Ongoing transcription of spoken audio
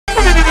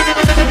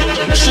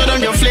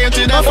down your flame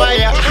to the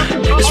fire.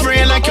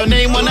 Spray like your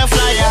name on a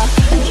flyer.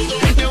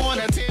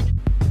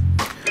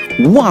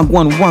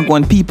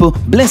 Wagwan people,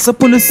 bless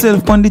upon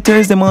yourself on the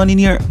Thursday morning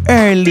here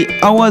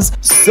early hours.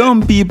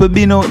 Some people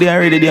been out there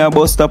already, they are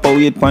bus stop or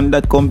wait on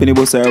that company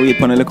bus or wait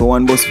on a little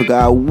one bus for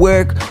go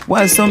work,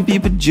 while some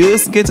people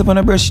just get up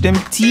and brush them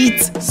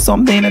teeth.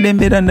 Something in them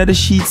bed under the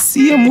sheet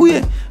same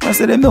way. I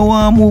said them don't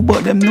want to move,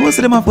 but them know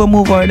so them have to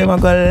move or them are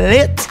gonna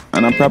let.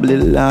 And I'm probably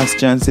the last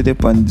chance to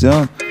dip and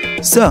down.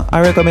 So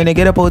I recommend you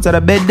get up out of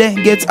the bed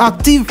then, get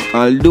active.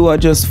 Although I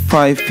just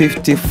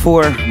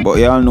 5:54, but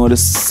y'all know the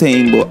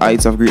same about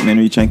heights of great men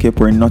reach and keep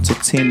we're not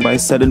attained by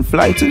sudden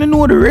flight. You don't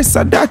know the rest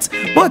of that.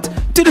 But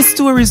to the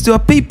stories to our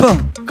people.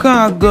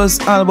 Khago's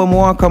album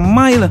Walk a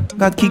Mile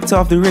got kicked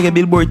off the reggae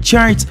Billboard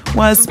chart,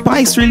 while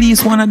Spice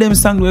released one of them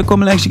songs where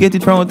come like she get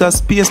it from outer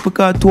space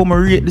because Toma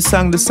rate the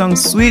song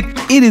sweet.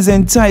 It is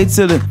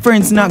entitled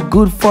Friends Not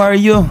Good For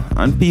You,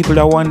 and people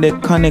that want to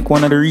connect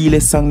one of the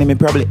realest songs they may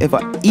probably ever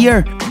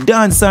hear.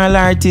 Dancehall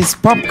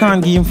artist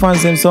Popcaan giving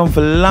fans them something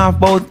to laugh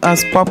about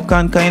as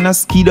Popcaan kinda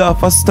skid off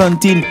for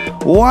stunting,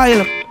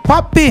 while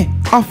Papi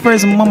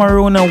offers Mama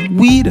Rona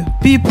weed.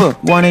 People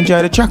want to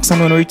enjoy the tracks, and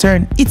when we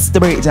return, it's the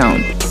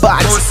breakdown.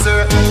 But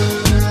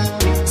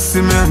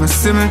see me,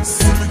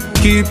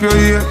 keep your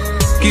ear,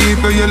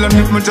 let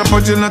me drop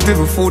a gel, not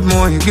even food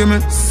more, you give me.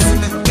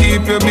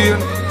 Keep your beer,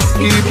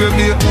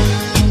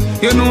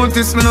 you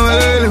notice me no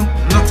hell,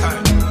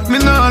 me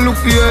nah look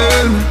for your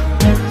hell.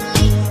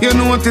 You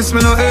notice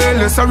me no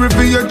hell, sorry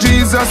for your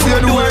Jesus, you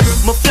do it.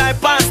 Me fly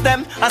past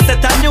them, I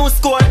set a new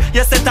score.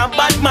 You set a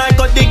bad mind,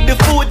 go dig the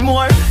food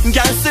more.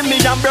 Can't see me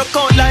and broke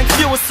out like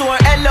few sore.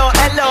 Hello.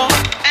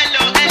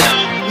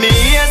 Me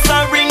ears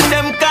a ring,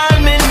 them call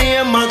me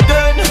name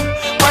again.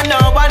 Wanna.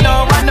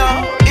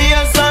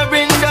 Ears a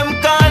ring, them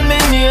call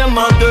me name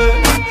again.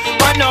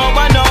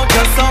 Wanna,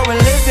 just how we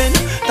living.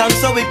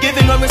 Thanks how we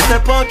giving when we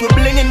step out, we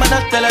blinging, man,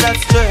 I tell her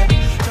that's straight.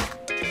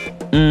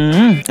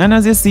 And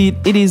as you see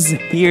it is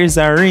Here's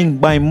a Ring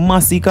by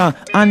Massacre,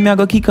 and me I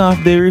go kick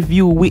off the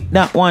review with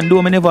that one, though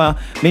I never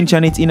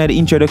mention it in the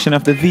introduction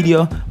of the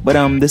video, but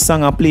the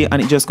song I play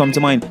and it just come to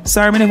mind.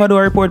 Sorry, I never do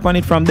a report on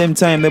it from them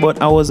time,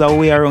 but I was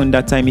away around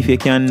that time. If you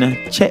can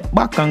check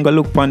back and go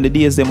look on the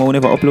days them I will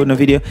never upload no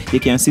video, you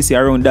can see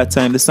around that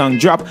time the song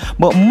drop.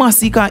 But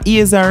Massacre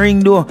Here's a Ring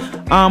though,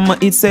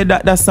 it said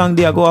that song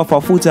there go off a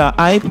footer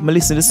hype. I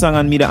listen to the song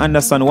and me to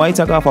understand why it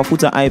go off a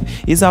footer hype.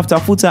 It's after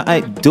footer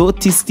hype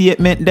dirty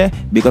statement there,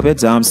 big up your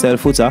damn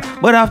self footer.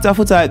 But after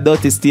footer hype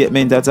dirty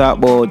statement that talk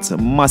about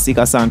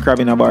Massacre song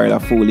crabbing a barrel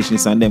of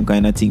foolishness and them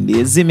kind of thing.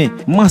 They see me.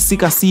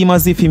 Massacre seem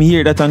as if him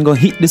hear that and go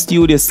hit the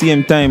studio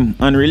same time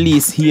and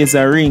release Here's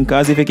a Ring,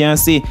 cause if you can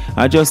see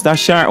just a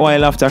short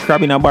while after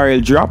crabbing a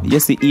barrel drop, you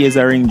see Here's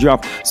a Ring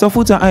drop. So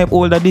footer hype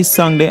hold of this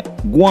song there,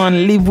 go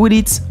and live with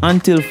it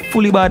until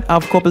Fully Bad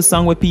have couple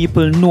songs where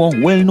people know,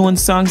 well-known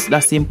songs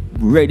that's him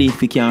ready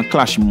if he can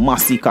clash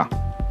Massacre.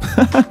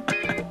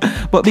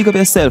 But big up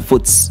yourself,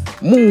 foots.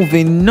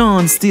 Moving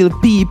on, still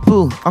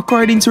people.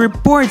 According to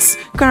reports,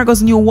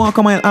 Khago's new Walk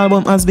a Mile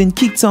album has been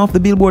kicked off the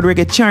Billboard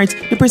reggae chart,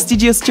 the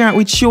prestigious chart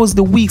which shows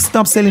the week's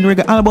top-selling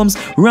reggae albums,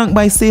 ranked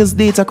by sales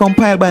data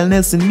compiled by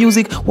Nelson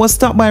Music, was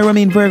topped by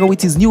Romain Virgo with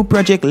his new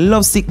project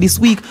Lovesick this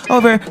week.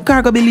 However,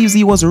 Khago believes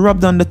he was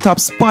robbed on the top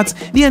spot.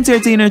 The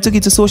entertainer took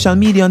it to social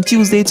media on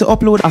Tuesday to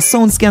upload a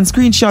SoundScan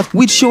screenshot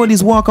which showed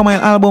his Walk a Mile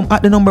album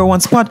at the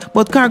 #1 spot,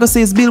 but Khago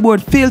says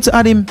Billboard failed to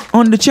add him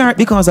on the chart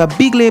because a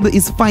big label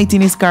is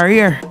fighting his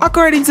career.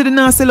 According to the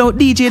now sellout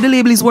DJ, the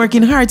label is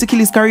working hard to kill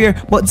his career,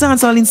 but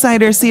dancehall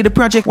insiders say the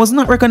project was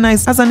not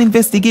recognized as an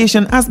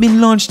investigation has been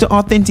launched to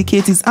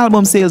authenticate his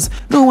album sales.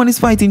 No one is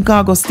fighting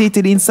Khago,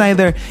 stated the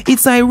insider.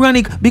 It's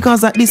ironic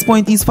because at this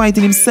point he's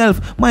fighting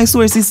himself. My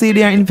sources say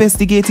they are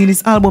investigating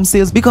his album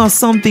sales because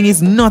something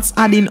is not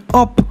adding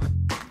up.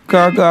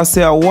 Khago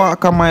say I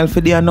walk a mile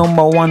for their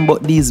 #1,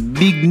 but these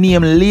big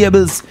name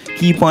labels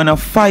keep on a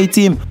fight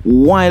him,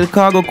 while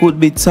Khago could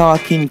be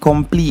talking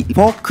complete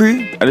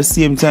fuckery. At the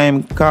same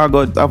time,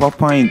 Khago have a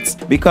point,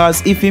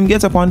 because if him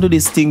get up and do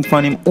this thing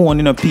for him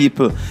own,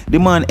 people, the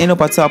man end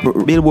up at top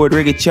Billboard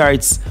reggae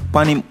charts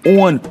on him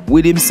own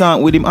with him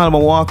song, with him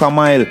album Walk a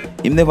Mile.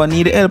 Him never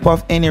need the help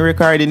of any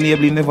recording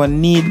label. Him never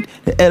need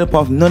the help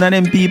of none of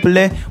them people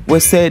there who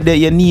said that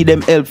you need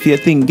them help for your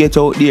thing get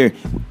out there.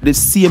 The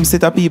same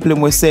set of people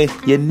who say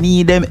you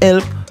need them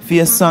help for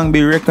your song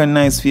be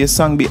recognized, for your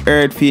song be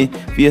heard, for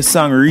your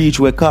song reach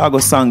where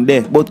Khago song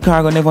there. But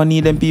Khago never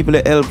need them people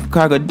to help.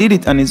 Khago did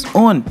it on his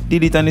own.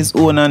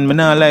 And me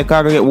not like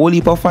Khago get whole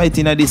heap of fight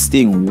in this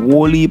thing.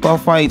 Whole heap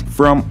of fight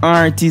from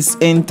artists,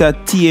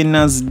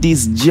 entertainers,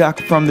 this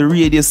jack from the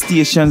radio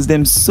stations.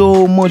 Them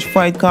so much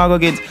fight Khago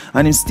get,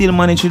 and he still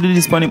managed to do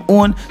this on his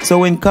own. So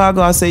when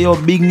Khago say your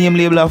big name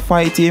label will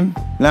fight him,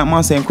 like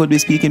man saying could be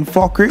speaking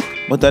fuckery,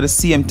 but at the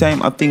same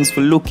time are things for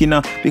looking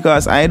at,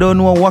 because I don't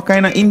know what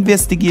kind of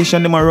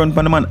investigation them a run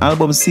for the man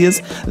album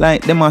sales.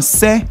 Like them a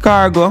say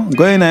Khago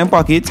go in him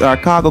pocket, or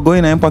Khago go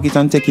in him pocket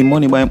and take him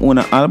money by him own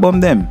album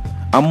them.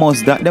 I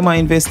must that them a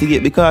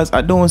investigate, because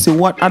I don't see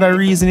what other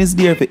reason is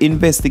there for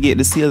investigate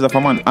the sales of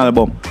a man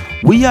album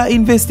We are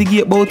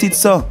investigate about it,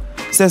 so.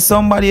 Say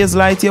somebody is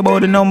lied to you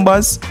about the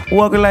numbers. Who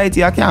are lie to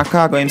you? I can't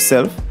Khago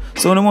himself.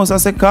 So the most I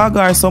say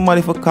Khago or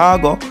somebody for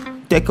Khago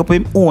take up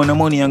him own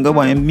money and go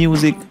buy him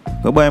music,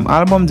 go buy him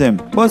album them.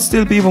 But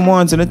still people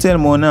want to tell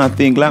me now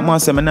think like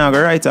myself I now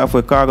go right off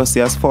with Khago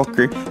say as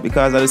fuckery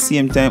because at the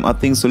same time I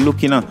think so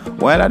looking at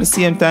while at the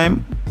same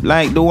time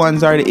like the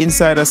ones are the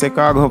insiders say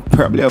Khago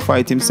probably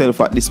fight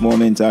himself at this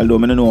moment, although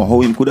I don't know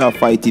how him could have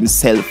fight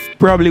himself.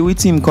 Probably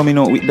with him coming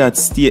out with that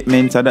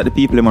statement that the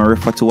people him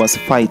refer to as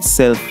fight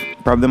self.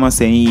 Probably must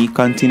say he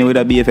continue with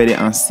the BFD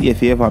and see if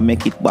he ever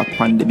make it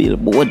back on the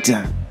billboard.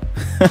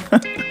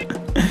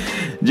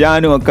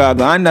 John know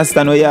Khago, I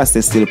understand why you have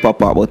to still pop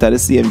up, but at the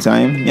same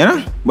time, you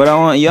know? But I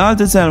want y'all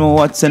to tell me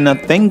what's in the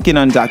thinking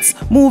on that.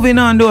 Moving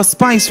on, though,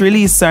 Spice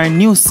released our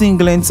new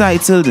single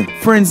entitled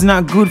Friends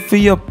Not Good For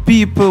Your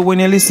People. When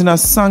you listen to a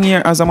song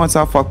here, as a matter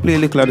of fact, play a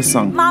little of the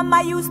song.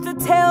 Mama used to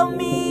tell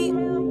me,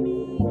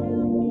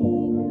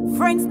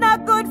 friends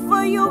not good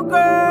for you,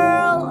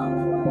 girl.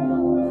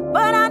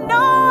 But I know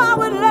I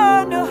would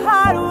learn the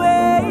hard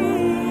way.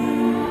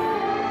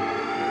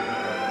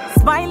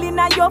 Smiling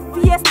at your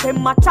face,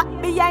 them a chat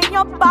behind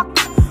your back.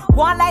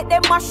 One like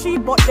them a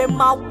sheep, but them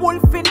a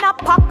wolf in a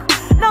pack.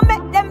 Now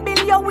make them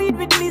build your weed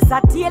with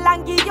lizard tail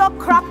and give you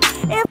crack.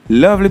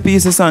 Lovely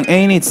piece of song,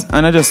 ain't it?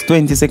 And I just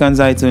 20 seconds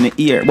out on the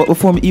ear. But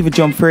before me even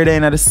jump further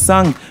into the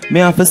song, me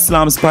have to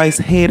slam Spice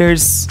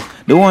haters.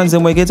 The ones that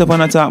we get up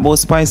on the talk about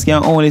Spice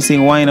can only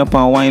sing wind up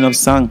and wind up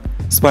song.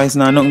 Spice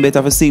now nothing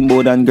better for sing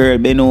about than girl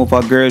bend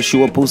over, girl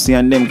show pussy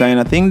and them kind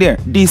of thing there.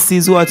 This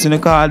is what you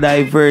call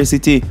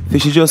diversity.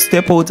 If she just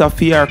step out of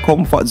fear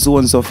comfort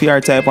zone, so fear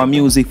type of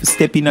music, for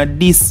step in at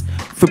this,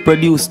 for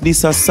produce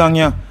this a song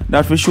yeah.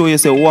 That for show you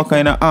say what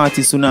kind of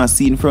artist you not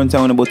see in front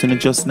of you but you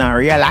just not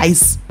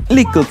realize.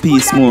 Little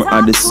piece more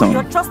of the song.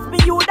 You trust me,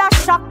 you that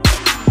shock.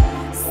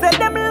 Say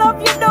them love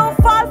you, don't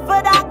fall for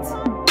that.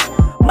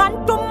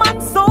 Man to man,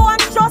 so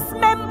and just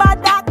remember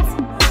that.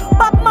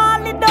 But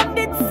Marley done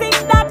did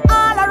sing that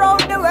all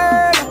around the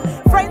world.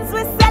 Friends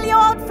will sell you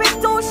out for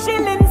 2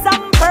 shillings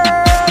and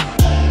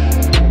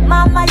bird.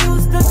 Mama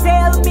used to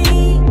tell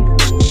me,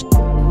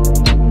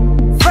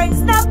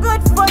 friends not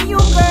good for you,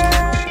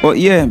 girl. But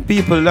yeah,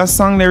 people, that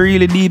song they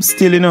really deep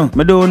still, you know.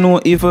 I don't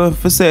know if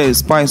for say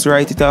Spice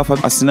write it off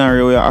a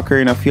scenario where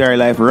occurring in your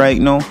life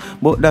right now.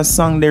 But that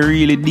song they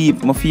really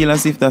deep. I feel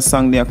as if that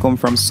song they come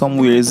from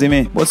somewhere, you see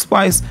me? But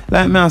Spice,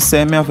 like me I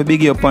say, me have to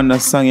big you up on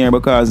that song here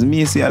because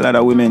me see a lot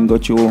of women go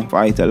through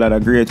fight, a lot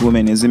of great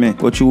women, you see me?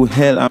 Go through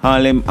hell and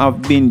all them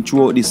have been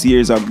throughout these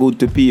years are good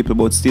to people,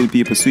 but still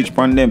people switch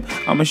upon them.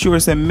 I'm sure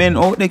say men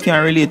out there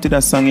can relate to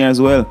that song here as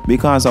well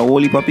because a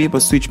whole heap of people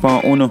switch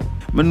upon Uno.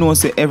 I know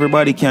say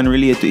everybody can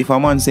relate to. If a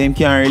man say him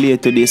can't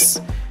relate to this,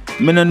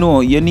 I don't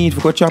know, you need to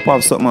go chop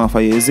off something off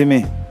of you, see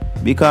me?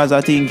 Because I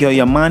think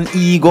your man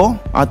ego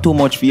are too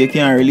much for you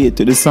can't relate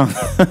to the song.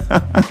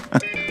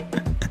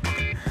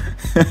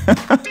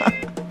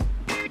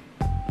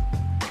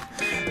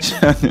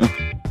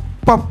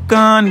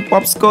 Popcaan,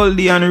 Pop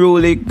Scully and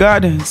Rolly,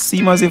 God,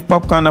 seem as if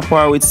Popcaan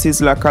apart with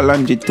Sizzla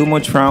Kalonji too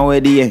much from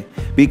where they are.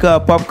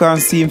 Because Popcaan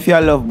seem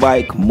for love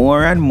bike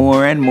more and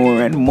more and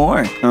more and more.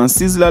 And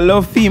Sizzla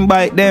love theme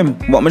bike them.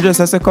 But me just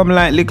have to come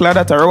like little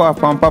that a row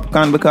off on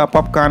Popcaan because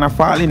Popcaan a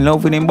fall in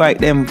love with him bike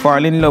them,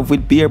 fall in love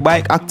with beer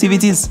bike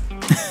activities.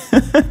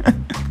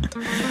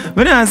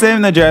 When I say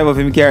him not drive off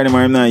him carry them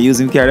or him not use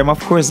him carry them, of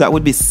course that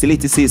would be silly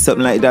to say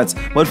something like that.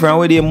 But from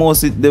where they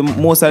most of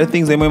the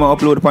things they might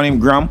upload upon him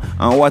gram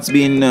and what's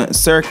being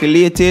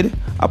circulated,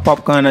 a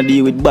Popcaan a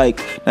deal with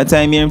bike. That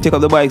time him take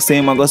up the bike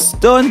saying I go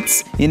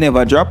stunts. He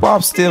never drop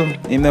off still.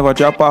 He never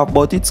drop off,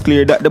 but it's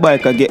clear that the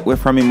bike I get away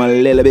from him a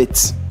little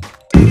bit.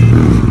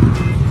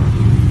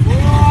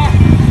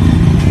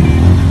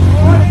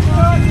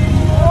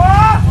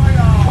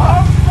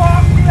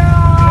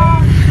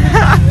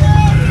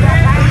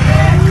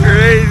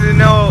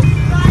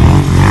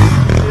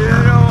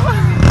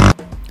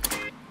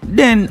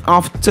 Then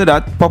after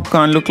that,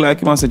 Popcaan look like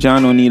he must have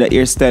John no need a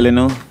hairstyle, you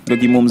know. Look,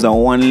 his mums are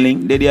one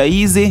link. They are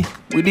easy.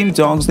 With him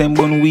dogs, them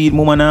bun weed,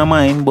 mama not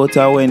mind. But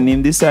when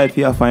him decide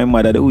for find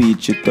mother the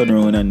weed, she turn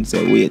around and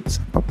say, wait,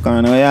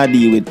 Popcaan, how you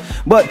deal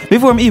with? But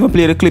before me even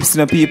play the clips to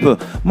the people,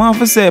 man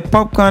for say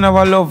Popcaan have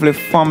a lovely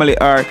family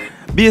art.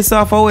 Based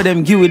off of what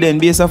them give with them,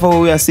 based off of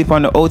what we are sip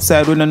on the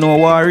outside, we don't know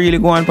what really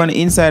going on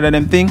the inside of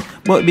them thing.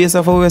 But based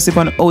off of what we are sip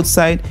on the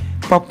outside,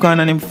 Popcaan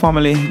and him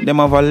family, them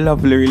have a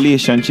lovely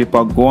relationship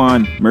go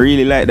on. I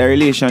really like the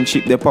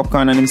relationship. The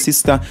Popcaan and him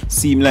sister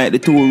seem like the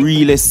two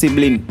realest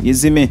siblings. You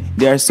see me?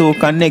 They are so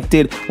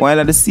connected. While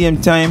at the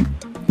same time,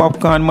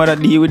 Popcaan mother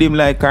deal with him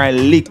like her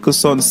little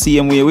son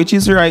same way. Which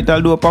is right,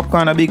 although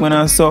Popcaan a big man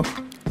and so.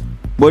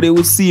 But it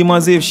would seem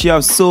as if she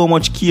has so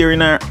much care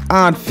in her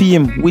art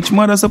fame, which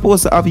mother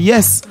supposed to have,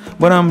 yes.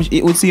 But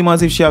it would seem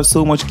as if she has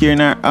so much care in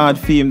her art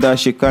fame that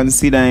she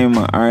consider him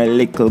her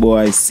little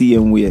boy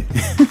same way.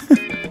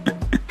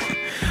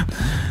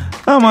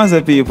 As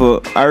a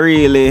people, I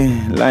really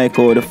like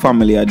how the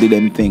family do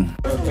them thing.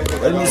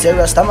 Well, me say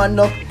Rastaman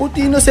no put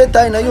in no set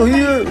time, you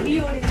hear?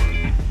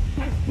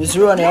 Miss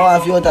Ronnie, how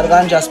have you out of the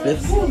ganja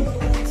spliff?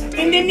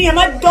 In the name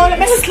of, don't let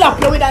me slap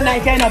you with that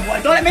knife, kind of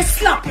boy. Don't let me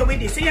slap you with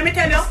this. See, let me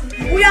tell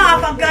you, we have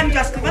a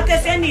ganja spliff. What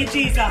does you need,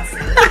 Jesus?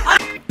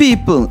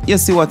 People, you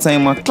see what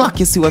time I clock,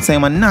 you see what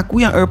time I knock.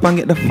 We are up and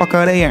get the fuck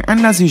out of here.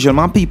 And as usual,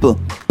 my people,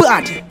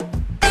 bad.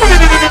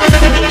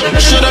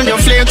 Shoot on your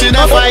flame to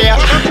the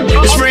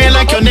fire. Spraying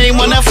like your name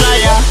on a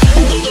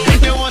flyer.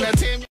 They wanna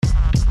tame you.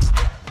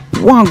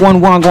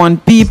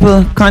 Wagwan,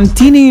 people.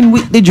 Continuing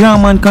with the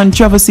drama and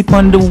controversy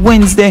on the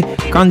Wednesday.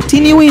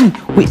 Continuing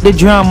with the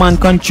drama and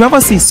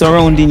controversy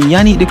surrounding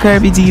Yannick the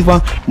Kirby Diva,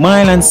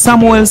 Marlon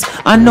Samuels,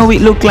 and now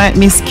it look like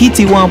Miss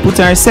Kitty want put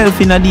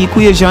herself in the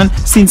equation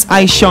since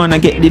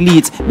Ishana get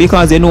delete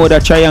because you know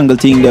that triangle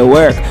thing they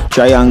work.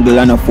 Triangle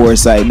and a 4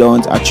 side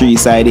don't, a 3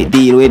 side it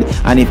deal with,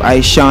 and if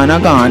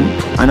Ishana gone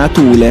and a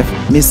 2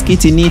 left, Miss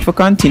Kitty need to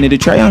continue the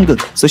triangle,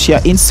 so she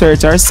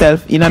insert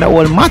herself in the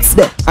whole match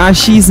there. And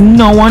she's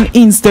now on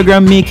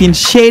Instagram making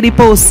shady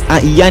posts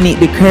at Yannick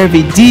the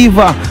Curvy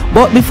Diva.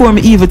 But before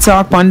me even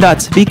talk on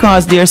that,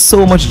 because there's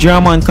so much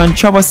drama and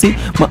controversy,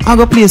 I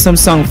go play some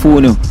song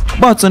for you.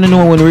 But I don't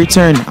know when we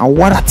return, and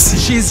what that?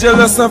 She's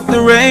jealous of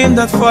the rain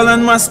that fall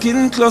on my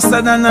skin,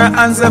 closer than her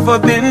hands ever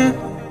been.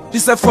 She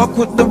said fuck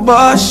with the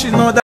boss, she know that